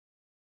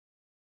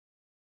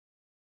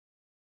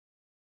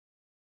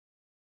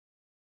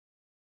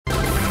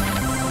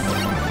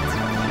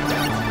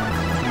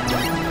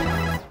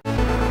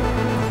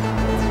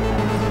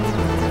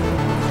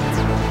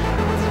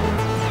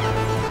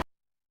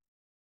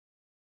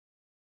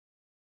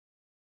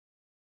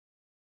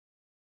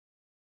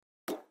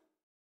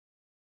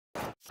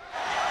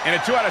In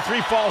a 2 out of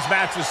 3 falls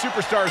match, the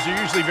superstars are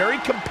usually very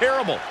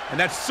comparable, and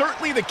that's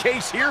certainly the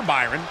case here,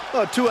 Byron.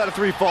 2 out of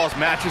 3 falls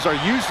matches are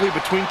usually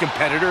between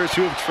competitors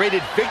who have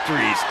traded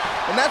victories,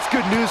 and that's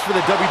good news for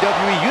the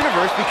WWE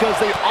Universe because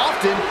they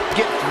often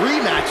get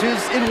 3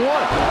 matches in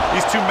one.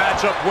 These two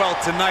match up well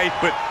tonight,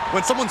 but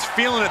when someone's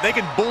feeling it, they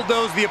can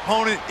bulldoze the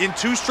opponent in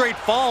 2 straight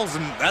falls,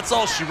 and that's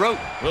all she wrote.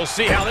 We'll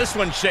see how this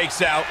one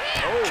shakes out.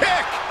 Oh.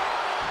 Kick!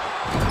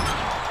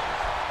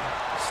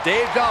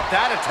 Staved off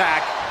that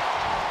attack.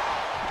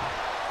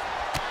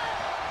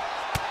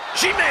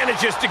 She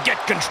manages to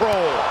get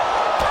control.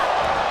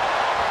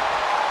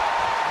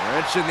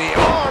 Wrench in the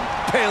arm,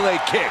 Pele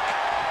kick.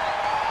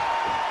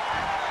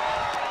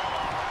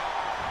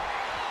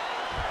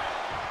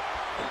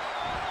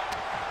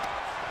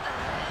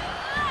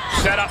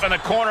 Set up in the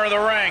corner of the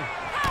ring.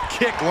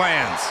 Kick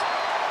lands.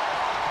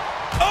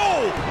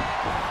 Oh!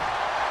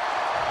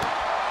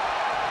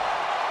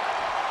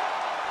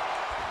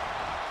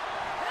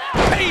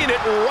 Paying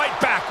it right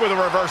back with a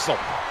reversal.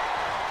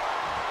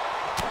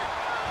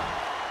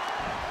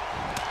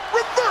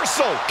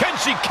 Can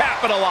she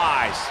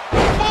capitalize?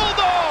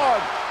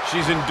 Bulldog!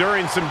 She's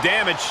enduring some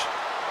damage.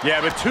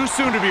 Yeah, but too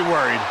soon to be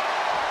worried.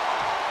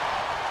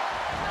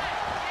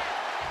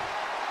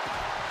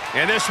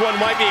 And this one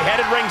might be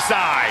headed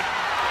ringside.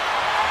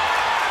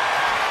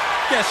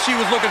 Guess she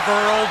was looking for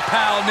her old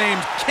pal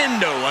named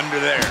Kendo under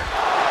there.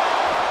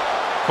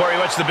 Corey,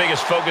 what's the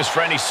biggest focus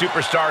for any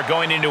superstar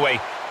going into a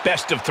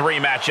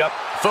best-of-3 matchup?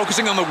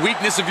 Focusing on the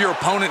weakness of your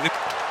opponent.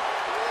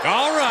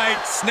 All right,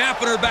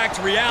 snapping her back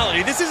to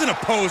reality. This isn't a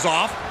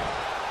pose-off.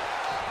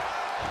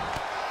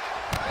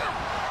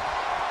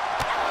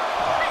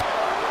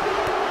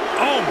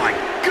 Oh, my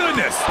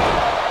goodness.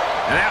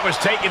 And that was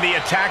taking the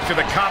attack to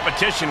the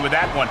competition with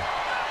that one.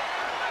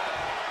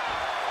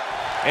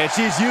 And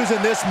she's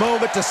using this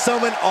moment to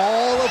summon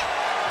all of...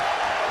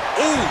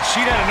 Ooh,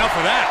 she'd had enough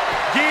of that.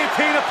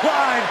 Guillotine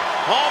applied.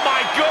 Oh, my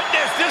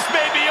goodness, this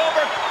may be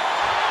over.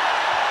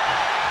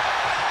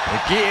 The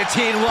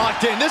guillotine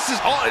locked in. This is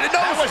all... No,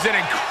 that was an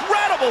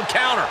incredible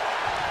counter.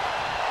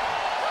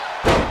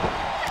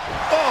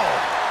 Oh.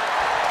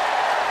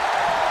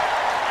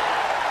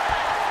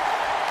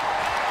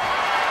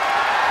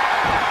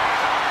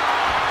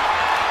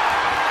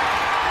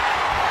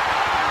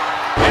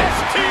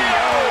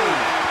 STO.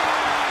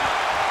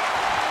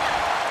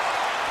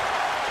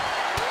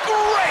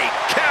 Great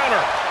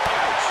counter.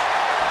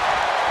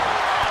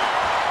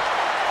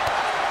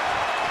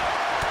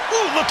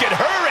 Ooh, look at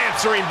her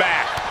answering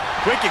back.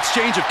 Quick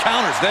exchange of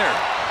counters there.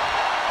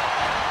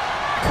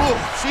 Ooh,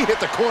 she hit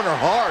the corner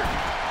hard.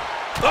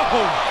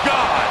 Oh,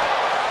 God.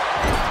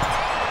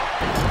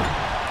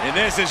 And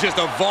this is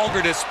just a vulgar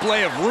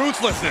display of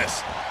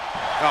ruthlessness.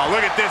 Oh,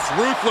 look at this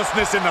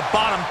ruthlessness in the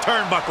bottom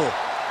turnbuckle.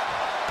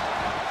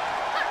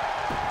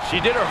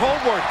 She did her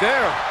homework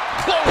there.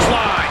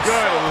 Clothesline.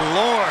 Good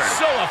Lord.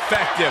 So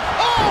effective.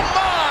 Oh,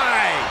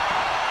 my.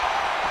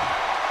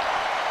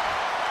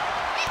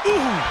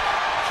 Ooh.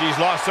 She's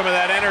lost some of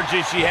that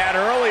energy she had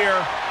earlier.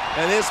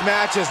 And this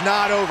match is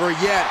not over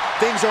yet.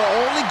 Things are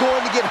only going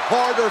to get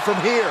harder from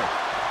here.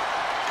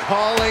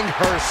 Calling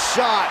her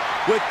shot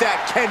with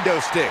that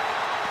kendo stick.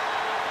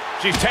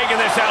 She's taking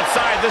this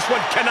outside. This one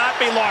cannot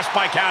be lost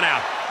by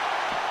countout.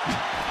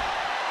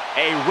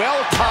 A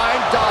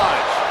well-timed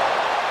dodge.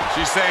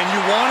 She's saying,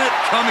 you want it?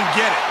 Come and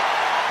get it.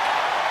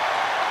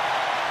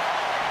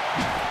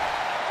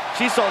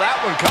 She saw that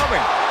one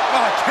coming.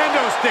 Oh,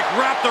 kendo stick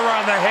wrapped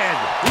around the head.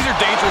 These are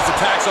dangerous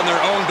attacks on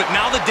their own, but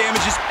now the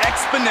damage is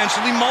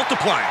exponentially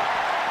multiplying.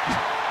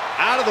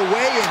 Out of the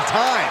way in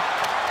time.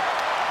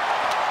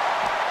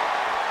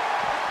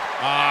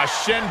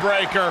 Shin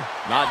breaker.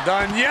 Not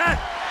done yet.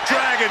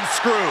 Dragon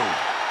screw.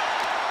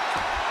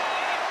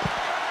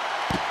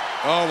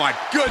 Oh, my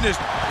goodness.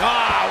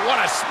 What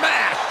a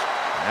smash.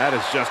 That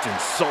is just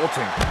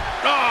insulting.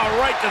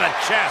 Right to the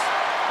chest.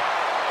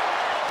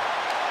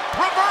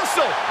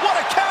 Reversal. What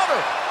a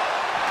counter.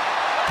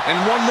 And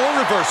one more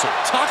reversal.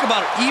 Talk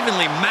about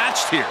evenly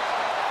matched here.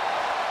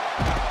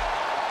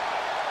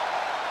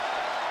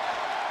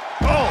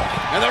 Oh,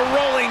 and the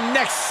rolling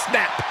neck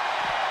snap.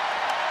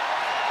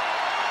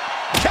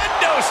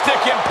 Kendo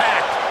stick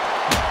impact.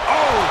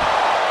 Oh.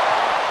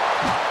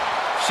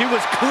 She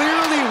was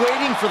clearly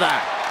waiting for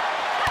that.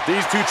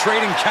 These two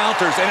trading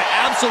counters, an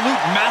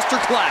absolute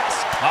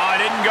masterclass. Oh,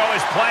 it didn't go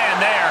as planned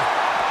there.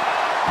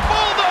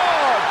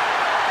 Bulldog.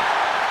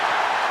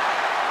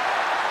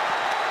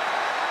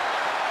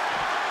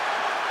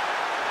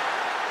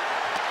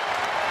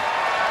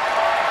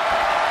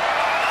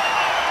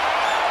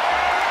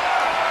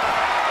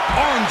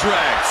 Arm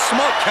drag.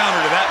 Smart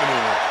counter to that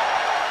maneuver.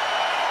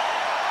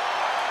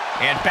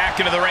 And back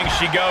into the ring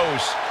she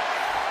goes.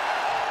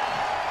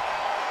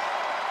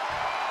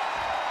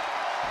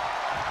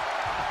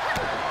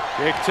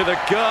 Kick to the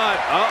gut.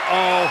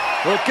 Uh-oh.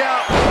 Look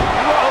out.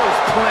 Rose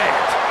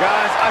plant.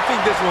 Guys, I think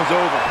this one's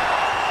over.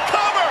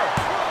 Cover.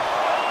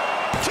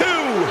 2.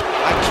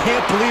 I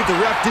can't believe the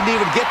ref didn't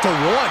even get to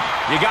 1.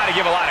 You got to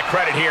give a lot of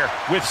credit here,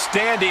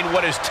 withstanding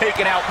what has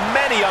taken out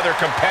many other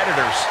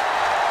competitors.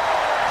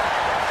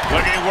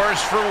 Looking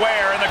worse for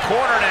wear in the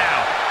corner now.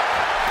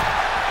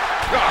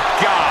 Oh,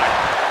 God.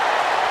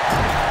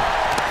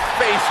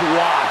 Face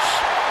wash.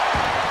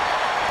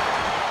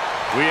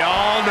 We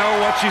all know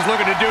what she's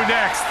looking to do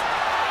next.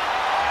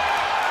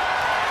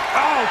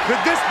 Oh, could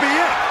this be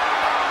it?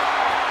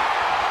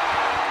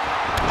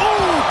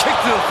 Oh, kick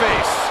to the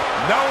face.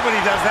 Nobody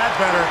does that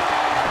better.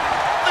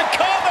 The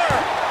cover!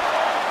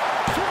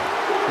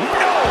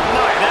 No,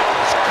 my, that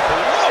was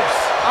close.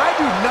 I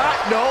do not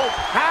know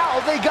how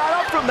they got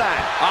up from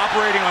that.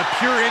 Operating on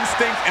pure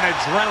instinct and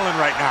adrenaline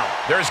right now.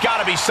 There's got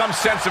to be some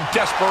sense of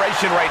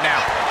desperation right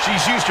now.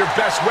 She's used her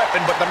best weapon,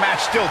 but the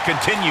match still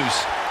continues.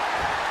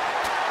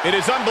 It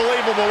is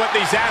unbelievable what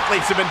these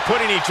athletes have been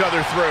putting each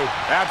other through.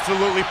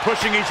 Absolutely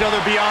pushing each other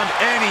beyond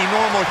any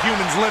normal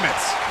human's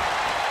limits.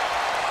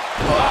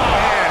 Oh,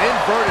 man,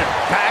 inverted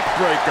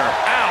backbreaker.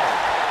 Ow!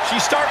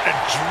 She's starting to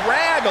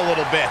drag a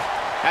little bit.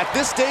 At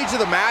this stage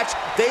of the match,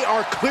 they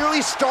are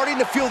clearly starting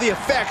to feel the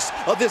effects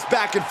of this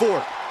back and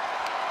forth.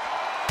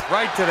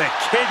 Right to the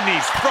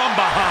kidneys from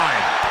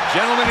behind.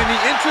 Gentlemen, in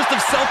the interest of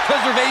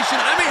self-preservation,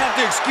 I may have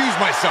to excuse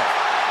myself.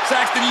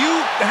 Saxton,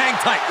 you hang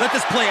tight. Let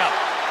this play out.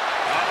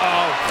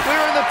 Uh-oh.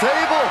 Clearing the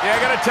table. Yeah,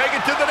 gotta take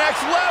it to the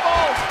next level.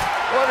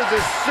 What is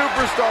this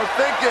superstar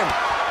thinking?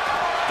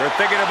 They're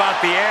thinking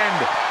about the end.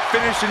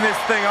 Finishing this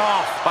thing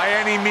off by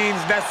any means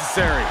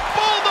necessary.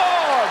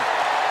 Bulldog!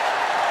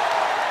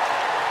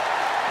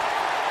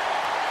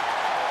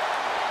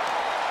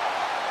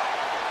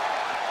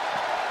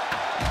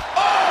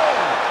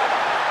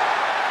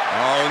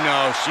 Oh,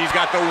 no. She's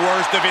got the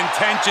worst of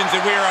intentions,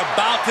 and we are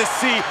about to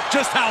see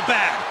just how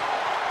bad.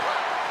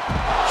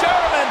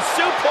 German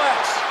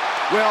suplex.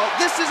 Well,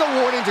 this is a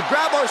warning to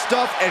grab our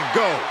stuff and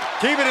go.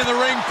 Keep it in the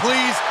ring,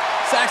 please.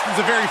 Saxton's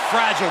a very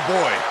fragile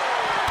boy.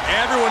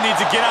 Everyone needs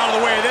to get out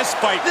of the way of this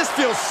fight. This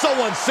feels so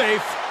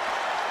unsafe.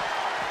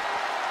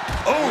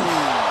 Oh!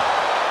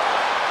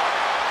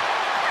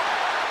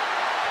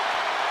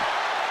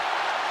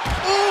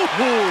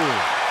 Ooh!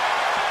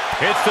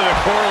 Hits to the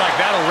core like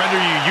that'll render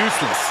you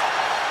useless.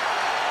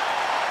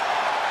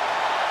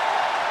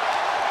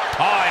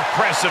 Oh,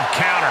 impressive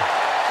counter.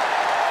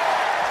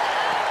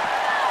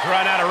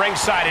 Run out of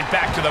ringside and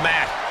back to the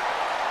mat.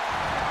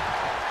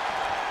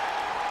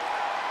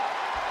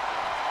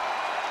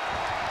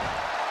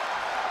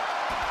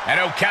 And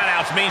no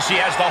countouts means she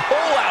has the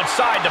whole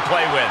outside to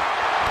play with.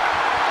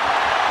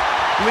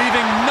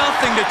 Leaving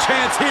nothing to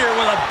chance here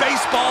with a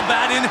baseball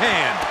bat in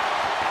hand.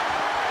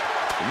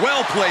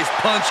 Well-placed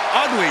punch,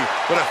 ugly,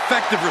 but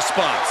effective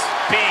response.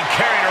 Being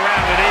carried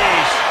around with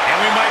ease. And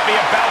we might be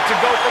about to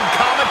go from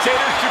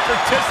commentators to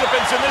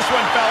participants in this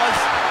one, fellas.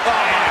 Oh,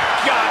 my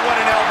God, what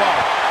an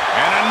elbow.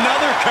 And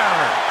another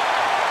counter.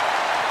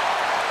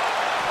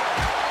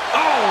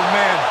 Oh,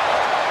 man.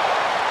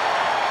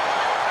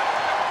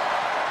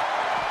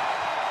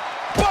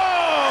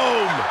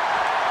 Boom!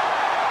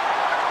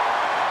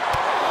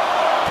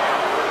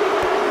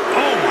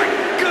 Oh, my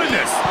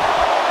goodness.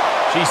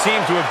 She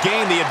seems to have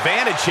gained the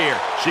advantage here.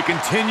 She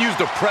continues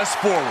to press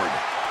forward.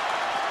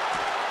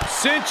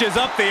 Cinches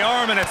up the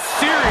arm in a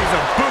series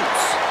of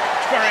boots.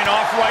 Squaring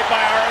off right by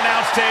our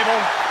announce table.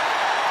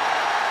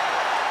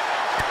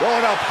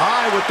 Going up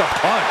high with the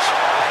punch.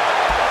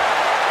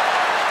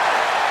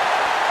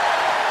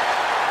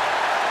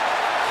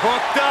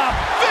 Hooked up.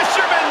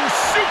 Fisherman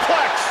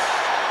suplex.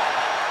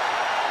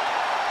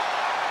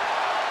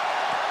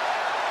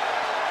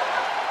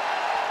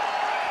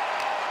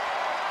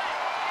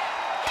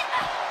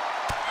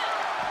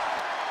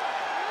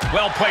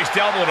 Well-placed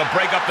elbow to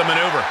break up the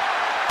maneuver.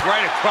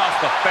 Right across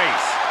the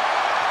face.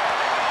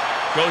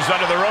 Goes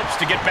under the ropes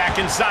to get back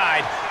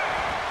inside.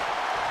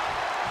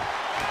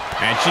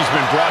 And she's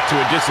been brought to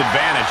a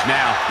disadvantage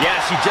now. Yeah,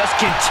 she just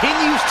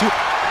continues to...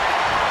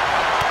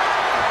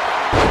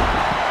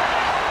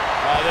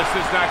 Oh, this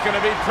is not going to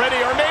be pretty,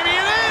 or maybe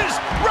it is!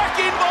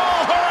 Wrecking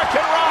Ball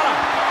Hurricane Rana!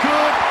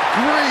 Good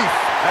grief.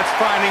 That's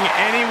finding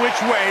any which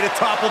way to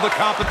topple the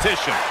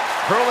competition.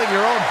 Hurling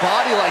your own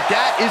body like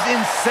that is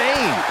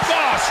insane.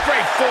 Oh,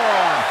 straight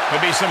forearm.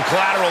 Could be some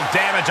collateral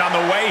damage on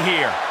the way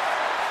here.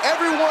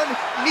 Everyone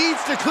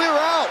needs to clear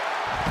out,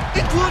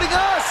 including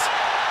us.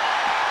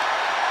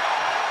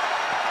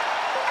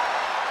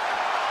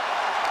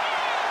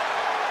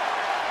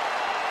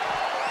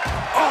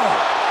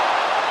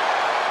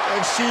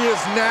 And she is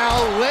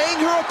now laying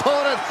her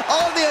opponent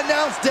on the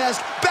announce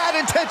desk, bad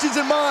intentions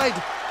in mind.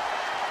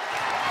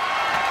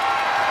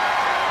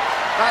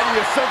 How do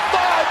you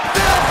survive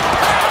this?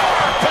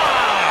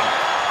 Powerbomb!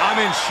 I'm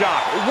in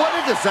shock. What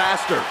a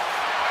disaster.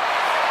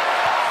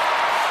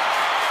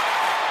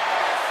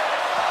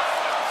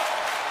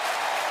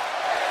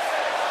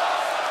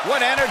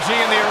 What energy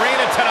in the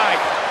arena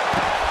tonight.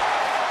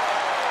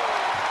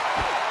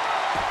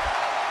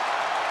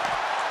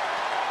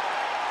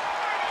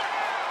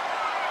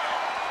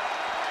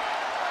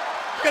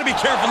 Gotta be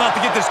careful not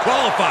to get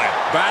disqualified.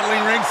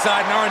 Battling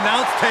ringside and our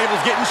announce table's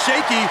getting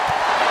shaky.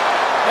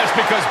 That's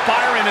because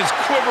Byron is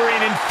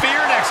quivering in fear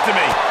next to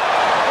me.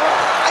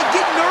 I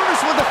get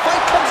nervous when the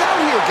fight comes out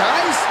here,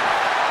 guys.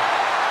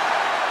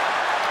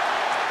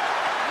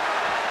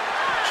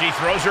 She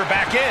throws her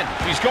back in.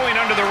 She's going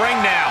under the ring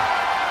now.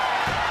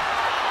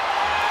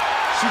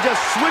 She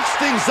just switched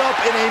things up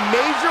in a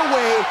major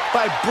way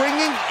by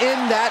bringing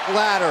in that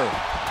ladder.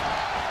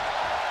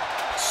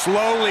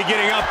 Slowly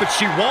getting up, but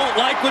she won't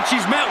like what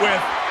she's met with.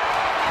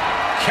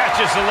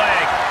 Catches the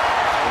leg.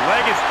 The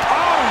leg is,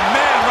 oh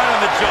man, right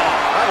on the jaw.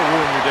 That'll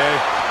ruin your day.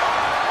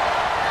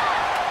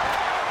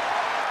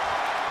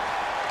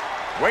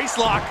 Waist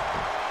lock.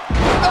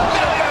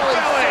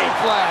 Belly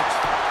flat.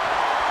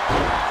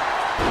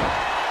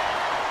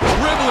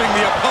 Dribbling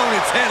the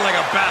opponent's head like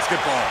a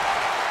basketball.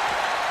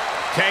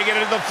 Taking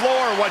it to the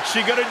floor. What's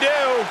she gonna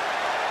do?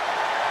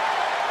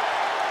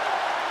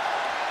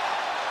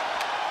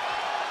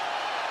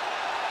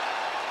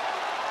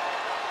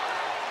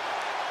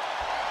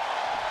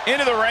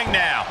 Into the ring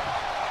now.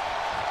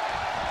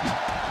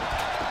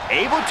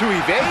 Able to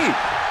evade.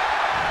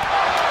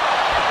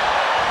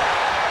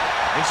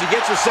 And she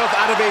gets herself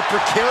out of a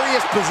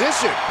precarious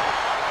position.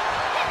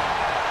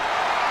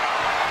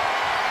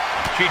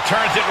 She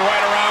turns it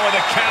right around with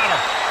a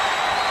counter.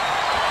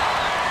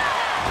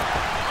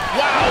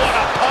 Wow, what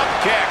a pump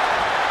kick.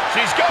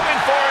 She's going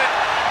for it.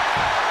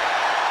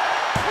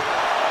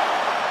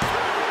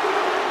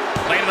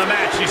 Late in the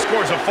match, she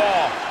scores a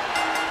fall.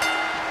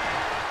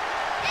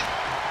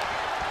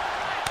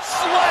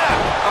 Slap!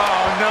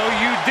 Oh, no,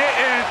 you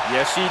didn't.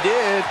 Yes, she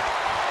did.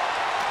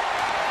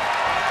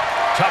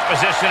 Tough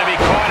position to be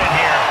caught in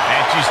here,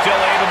 and she's still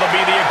able to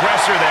be the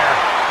aggressor there.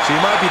 She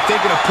might be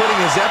thinking of putting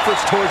his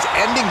efforts towards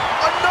ending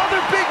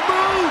another big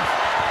move.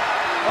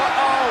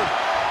 Uh-oh.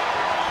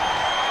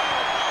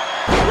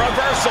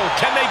 Reversal.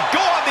 Can they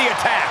go on the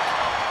attack?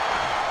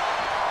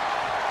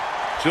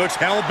 She looks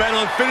hell-bent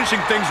on finishing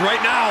things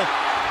right now.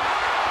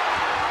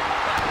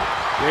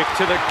 Kick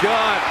to the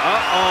gut.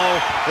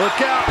 Uh-oh.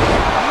 Look out.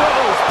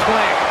 Nose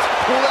plant.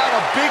 Pulled out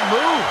a big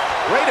move.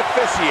 Great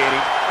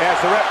officiating as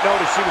the ref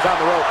noticed she was on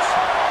the ropes.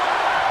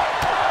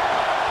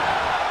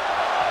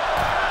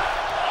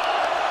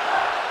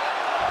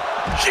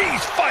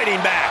 She's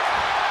fighting back.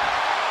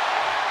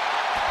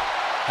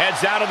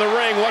 Heads out of the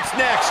ring. What's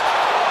next?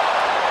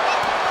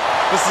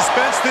 The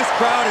suspense this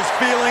crowd is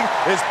feeling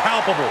is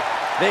palpable.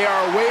 They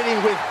are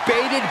waiting with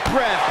bated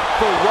breath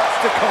for what's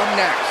to come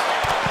next.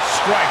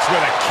 Strikes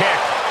with a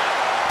kick.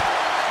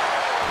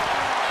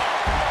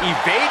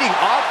 Evading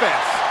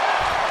offense.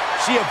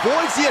 She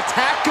avoids the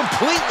attack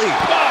completely.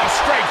 Oh,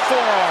 straight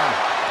forearm.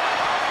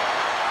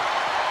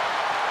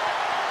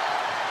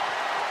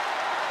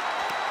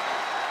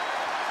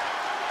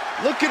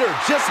 Look at her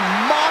just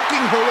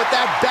mocking her with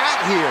that bat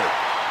here.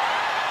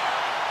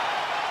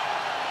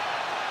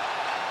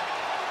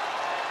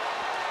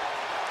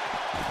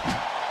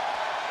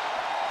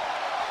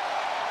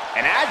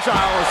 An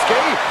agile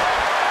escape.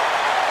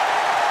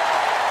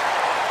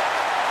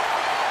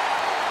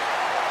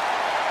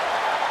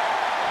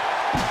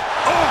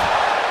 Oh!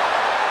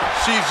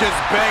 She's just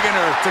begging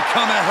her to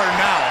come at her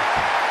now.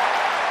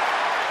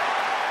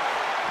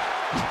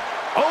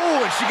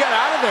 Oh, and she got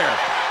out of there.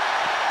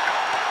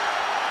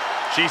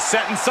 She's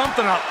setting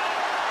something up.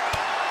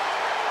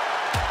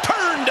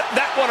 Turned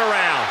that one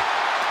around.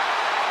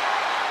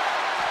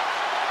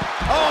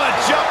 Oh, a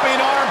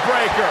jumping arm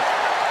breaker.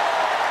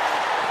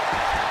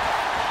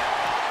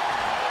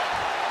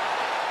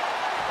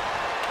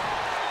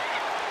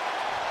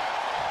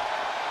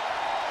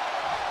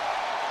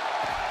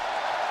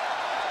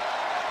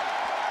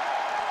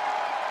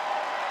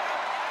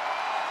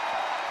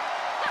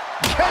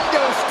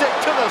 Kendo stick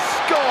to the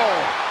skull.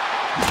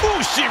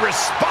 Ooh, she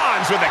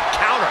responds with a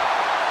counter.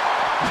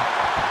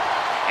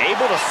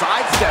 Able to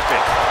sidestep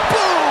it.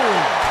 Boom!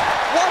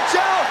 Watch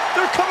out!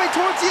 They're coming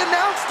towards the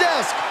announce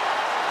desk.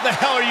 The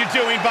hell are you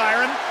doing,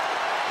 Byron?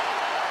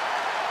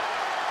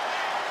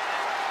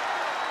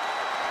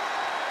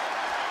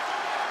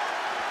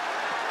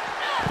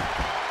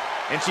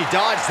 And she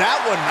dodged that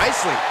one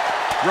nicely.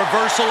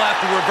 Reversal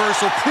after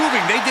reversal,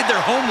 proving they did their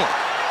homework.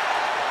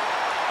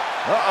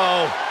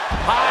 Uh-oh.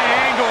 High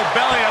angle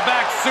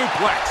belly-to-back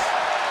suplex.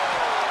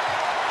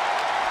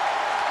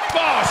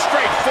 Oh,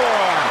 straight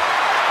forearm.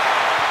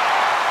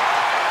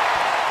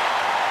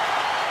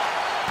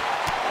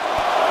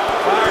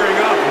 Firing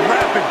up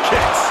rapid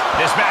kicks.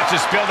 This match is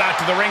spilled out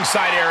to the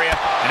ringside area,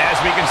 and as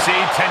we can see,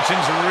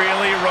 tension's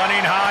really running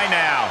high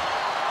now.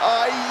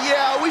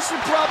 Yeah, we should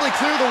probably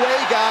clear the way,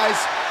 guys.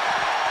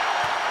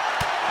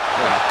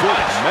 Good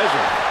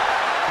measure.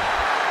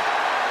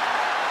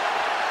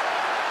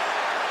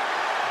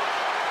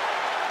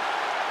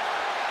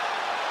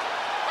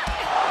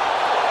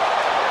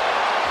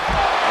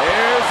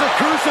 There's a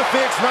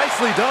crucifix,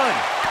 nicely done.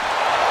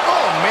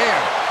 Oh,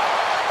 man.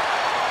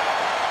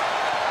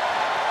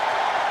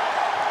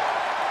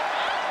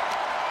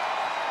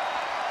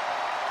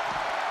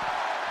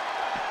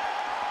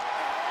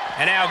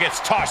 And now gets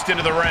tossed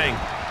into the ring.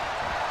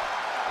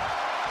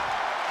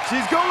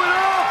 She's going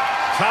up.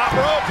 Top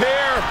rope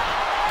here.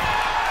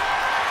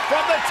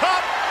 From the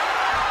top.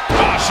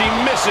 Ah, she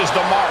misses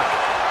the mark.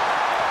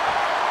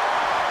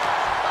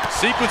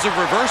 Sequence of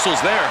reversals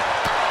there.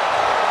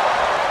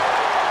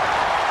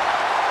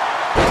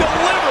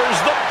 Delivers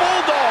the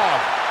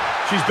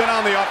She's been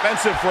on the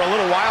offensive for a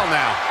little while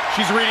now.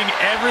 She's reading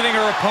everything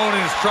her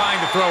opponent is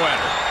trying to throw at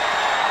her.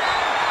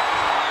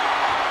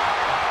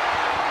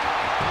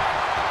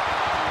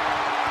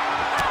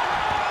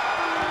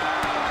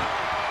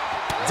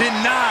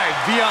 Denied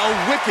via a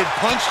wicked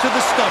punch to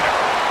the stomach.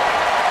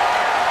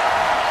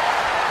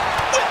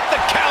 With the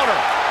counter.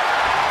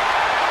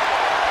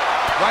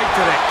 Right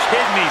to the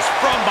kidneys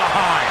from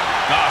behind.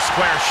 Oh,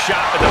 square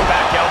shot with the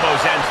back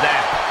elbows ends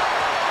that.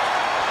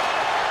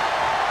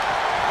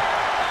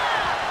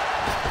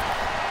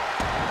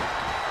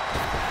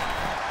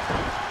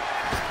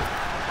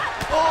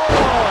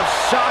 Oh,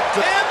 shot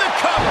to... And the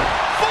cover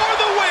for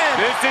the win.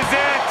 This is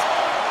it.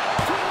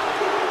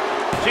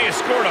 She has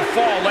scored a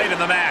fall late in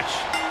the match.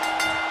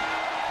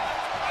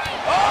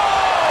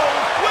 Oh,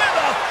 with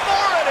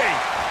authority.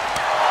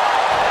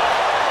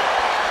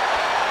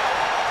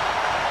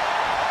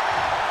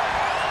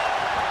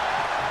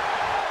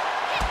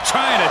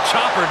 Trying to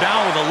chop her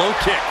down with a low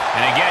kick.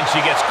 And again, she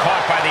gets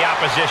caught by the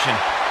opposition.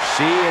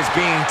 She is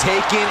being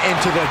taken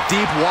into the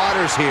deep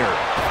waters here.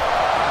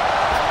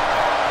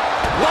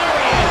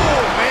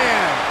 Oh,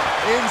 man.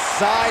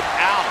 Inside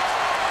out.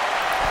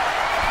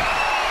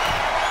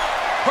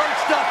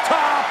 Perched up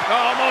top.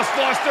 Almost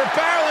lost her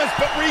balance,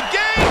 but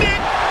regained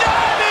it.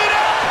 Diving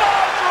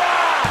elbow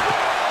drop.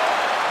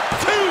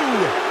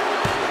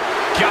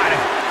 2. Got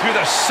it. Through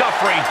the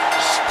suffering,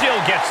 still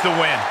gets the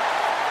win.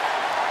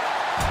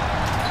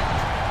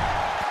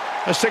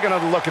 Let's take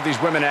another look at these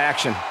women in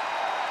action.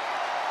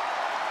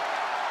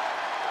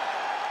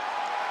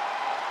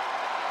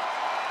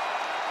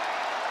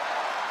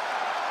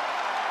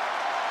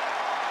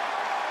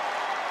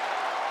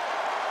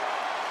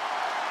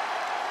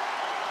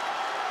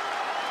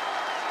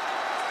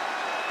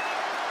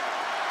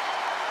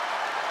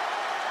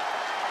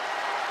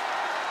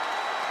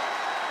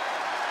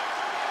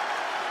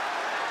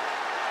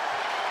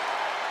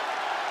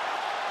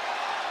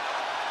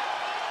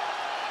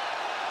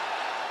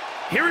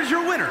 Here is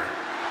your winner,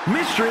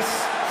 Mistress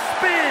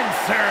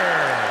Spencer.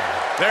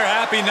 They're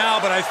happy now,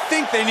 but I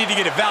think they need to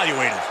get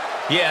evaluated.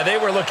 Yeah, they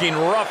were looking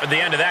rough at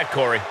the end of that,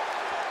 Corey.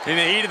 In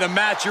the heat of the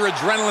match, your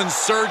adrenaline's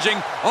surging.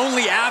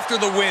 Only after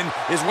the win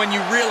is when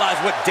you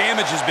realize what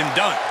damage has been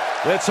done.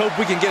 Let's hope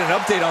we can get an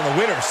update on the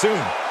winner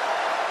soon.